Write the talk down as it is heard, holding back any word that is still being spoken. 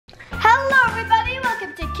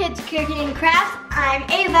Kids Cooking and Crafts. I'm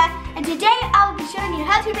Ava, and today I'll be showing you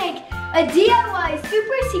how to make a DIY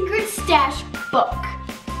super secret stash book.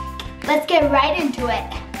 Let's get right into it.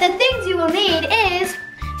 The things you will need is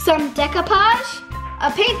some decoupage, a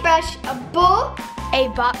paintbrush, a bowl,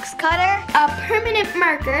 a box cutter, a permanent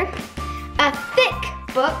marker, a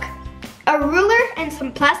thick book, a ruler, and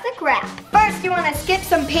some plastic wrap. First, you want to skip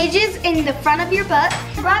some pages in the front of your book.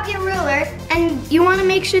 Grab your ruler, and you want to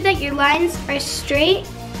make sure that your lines are straight,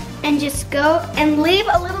 and just go and leave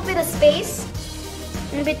a little bit of space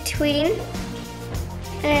in between,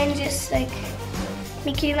 and just like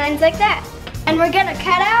make your lines like that. And we're gonna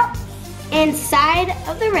cut out inside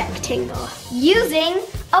of the rectangle using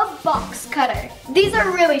a box cutter. These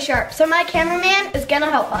are really sharp, so my cameraman is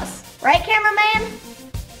gonna help us. Right, cameraman?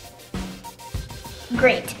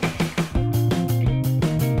 Great.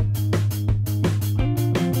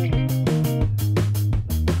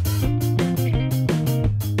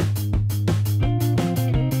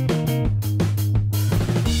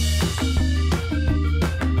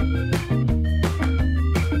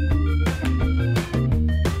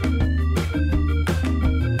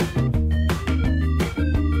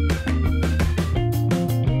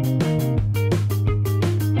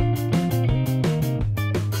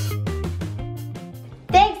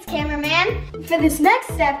 For this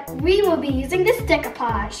next step, we will be using this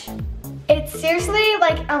decoupage. It's seriously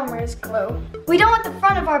like Elmer's glue. We don't want the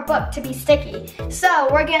front of our book to be sticky, so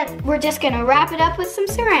we're just gonna wrap it up with some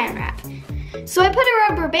saran wrap. So I put a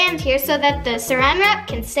rubber band here so that the saran wrap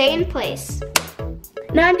can stay in place.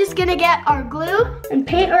 Now I'm just gonna get our glue and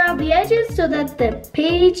paint around the edges so that the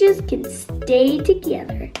pages can stay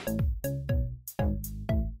together.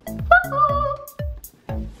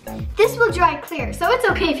 This will dry clear, so it's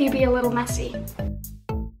okay if you be a little messy.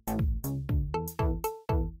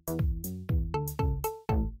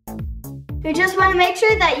 You just want to make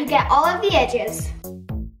sure that you get all of the edges.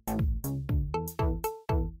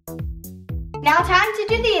 Now time to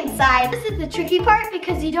do the inside. This is the tricky part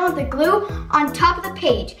because you don't want the glue on top of the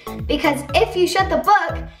page, because if you shut the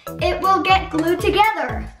book, it will get glued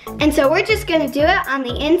together. And so we're just going to do it on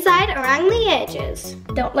the inside around the edges.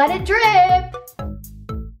 Don't let it drip.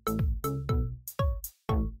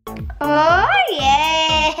 Oh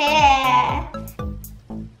yeah!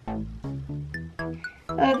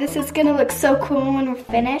 Oh, this is gonna look so cool when we're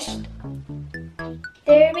finished.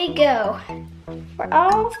 There we go. We're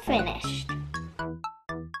all finished.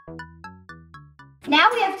 Now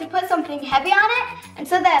we have to put something heavy on it, and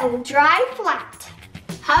so that it will dry flat.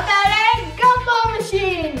 How about a gumball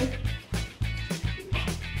machine?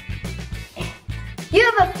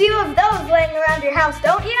 You have a few of those laying around your house,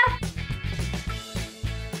 don't you?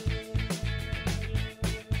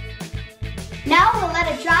 Now we'll let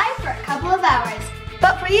it dry for a couple of hours.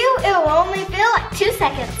 But for you, it will only feel like 2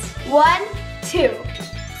 seconds. 1, 2.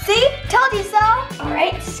 See? Told you so. All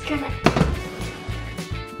right, just gonna.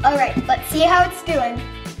 All right, let's see how it's doing.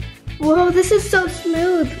 Whoa, this is so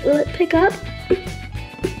smooth. Will it pick up?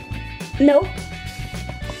 Nope.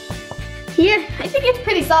 Yeah, I think it's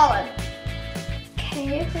pretty solid.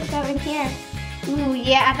 Okay, what about in here? Ooh,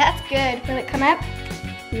 yeah, that's good. Will it come up?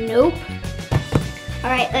 Nope. All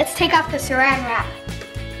right, let's take off the saran wrap.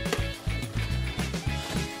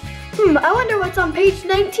 I wonder what's on page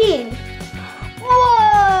 19.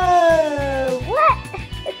 Whoa! What?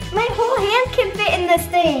 My whole hand can fit in this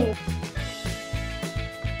thing.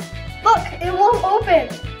 Look, it won't open.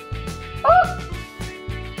 Oh!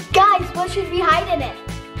 Guys, what should we hide in it?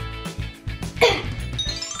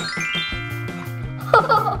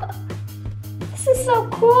 This is so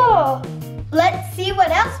cool. Let's see what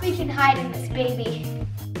else we can hide in this baby.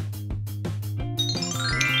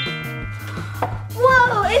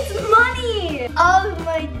 Whoa, it's money! All of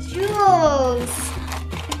my jewels.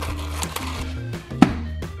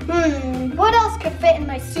 What else could fit in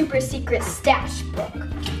my super secret stash book?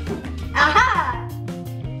 Aha!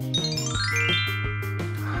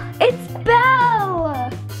 It's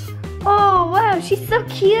Belle! Oh, wow, she's so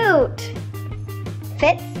cute.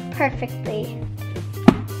 Fits perfectly.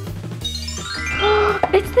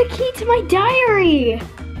 It's the key to my diary.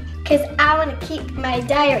 Because I want to keep my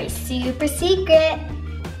diary super secret.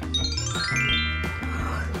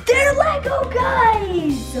 They're Lego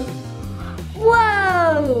guys!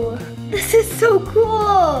 Whoa! This is so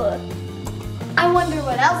cool. I wonder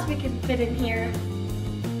what else we can fit in here.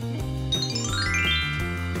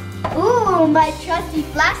 Ooh, my trusty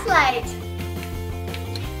flashlight.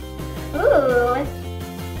 Ooh.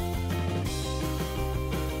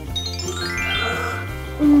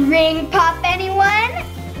 Ring pop, anyone?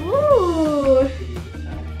 Ooh.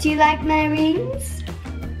 Do you like my rings?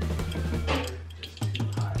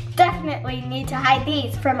 we need to hide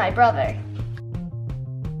these from my brother.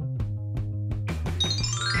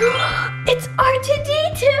 It's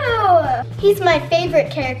R2-D2! He's my favorite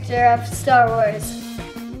character of Star Wars.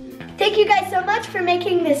 Thank you guys so much for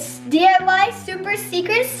making this DIY super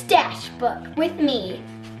secret stash book with me.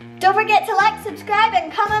 Don't forget to like, subscribe,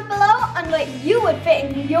 and comment below on what you would fit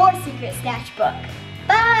in your secret stash book.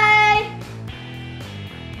 Bye!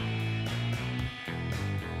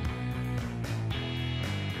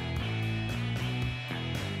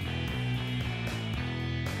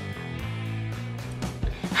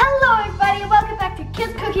 Hello everybody, welcome back to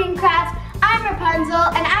Kids Cooking and Crafts. I'm Rapunzel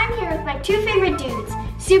and I'm here with my two favorite dudes,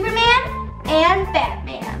 Superman and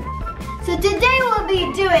Batman. So today we'll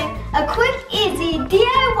be doing a quick, easy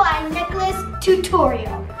DIY necklace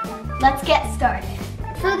tutorial. Let's get started.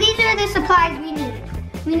 So these are the supplies we need.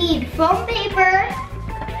 We need foam paper,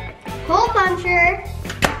 hole puncher,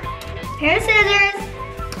 pair of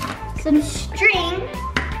scissors, some string,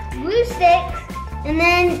 glue sticks, and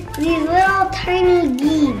then these little tiny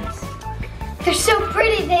beads. They're so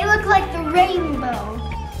pretty, they look like the rainbow.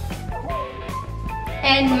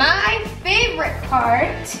 And my favorite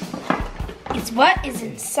part is what is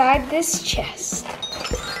inside this chest.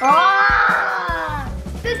 Ah,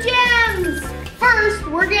 the gems! First,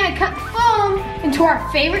 we're gonna cut foam into our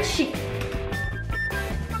favorite shape.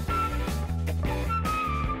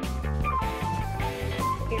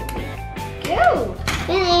 Here we go.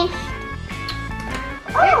 Finished.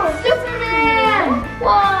 Oh, Superman!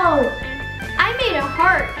 Whoa! I made a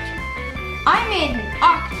heart. I made an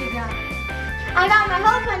octagon. I got my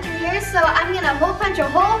hole puncher here, so I'm gonna hole punch a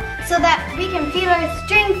hole so that we can feed our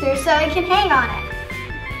string through so it can hang on it.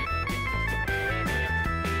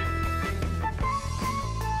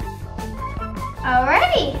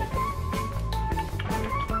 Alrighty.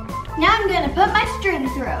 Now I'm gonna put my string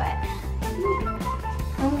through it.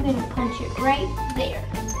 I'm gonna punch it right there.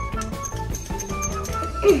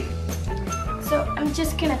 So I'm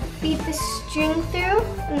just gonna feed the string through,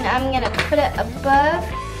 and I'm gonna put it above,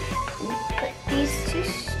 and put these two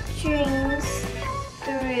strings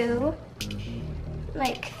through,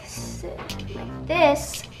 like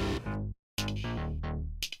this.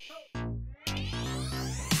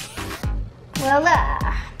 Voila!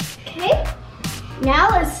 Okay, now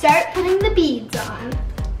let's start putting the beads on.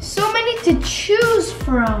 So many to choose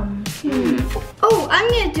from. Oh, I'm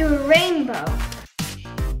gonna do a rainbow.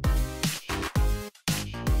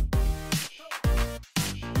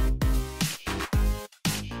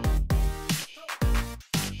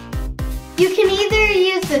 You can either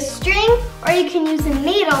use the string or you can use a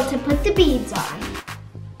needle to put the beads on.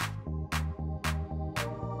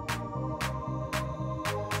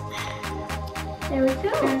 There we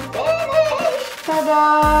go. Finished!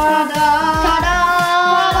 Ta-da! Ta-da!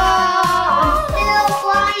 I'm still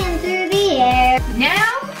flying through the air. Now,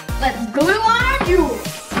 let's glue on our jewels.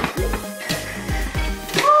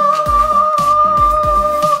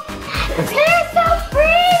 They're so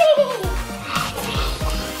pretty!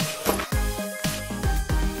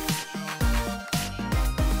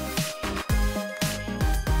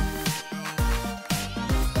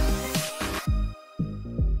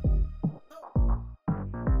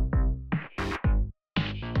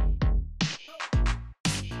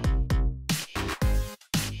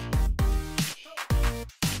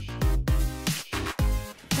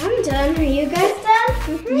 I'm done. Are you guys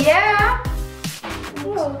done? Yeah.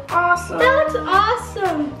 Whoa. Awesome. That looks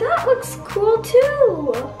awesome. That looks cool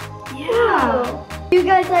too. Yeah. You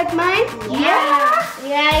guys like mine? Yeah.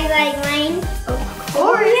 Yeah, you like mine? Of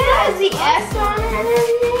course. It has the S on it and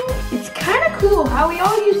everything. It's kind of cool how we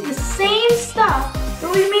all use the same stuff,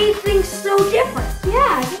 but we made things so different.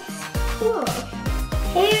 Yeah, that's cool.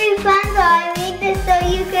 Hey Rapunzel, I made this so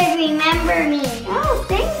you could remember me. Oh,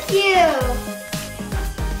 thank you.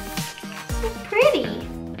 So pretty.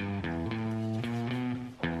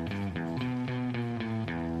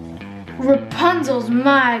 Rapunzel's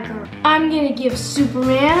my girl. I'm gonna give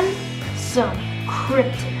Superman some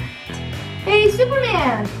kryptonite. Hey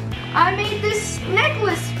Superman, I made this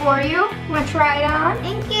necklace for you. Wanna try it on?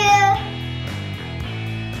 Thank you.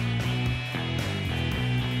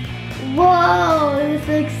 Whoa, this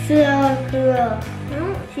looks so cool.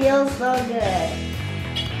 It feels so good.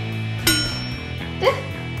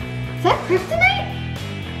 Is that kryptonite?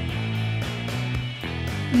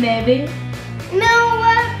 Maybe. No,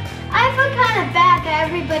 I feel kind of bad that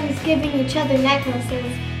everybody's giving each other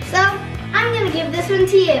necklaces. So, I'm gonna give this one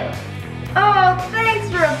to you. Oh, thanks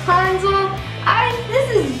Rapunzel. This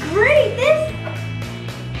is great.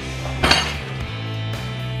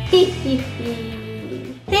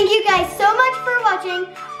 Thank you guys so much for watching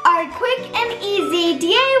our our quick and easy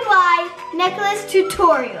DIY necklace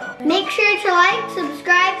tutorial. Make sure to like,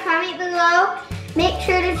 subscribe, comment below. Make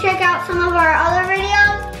sure to check out some of our other videos.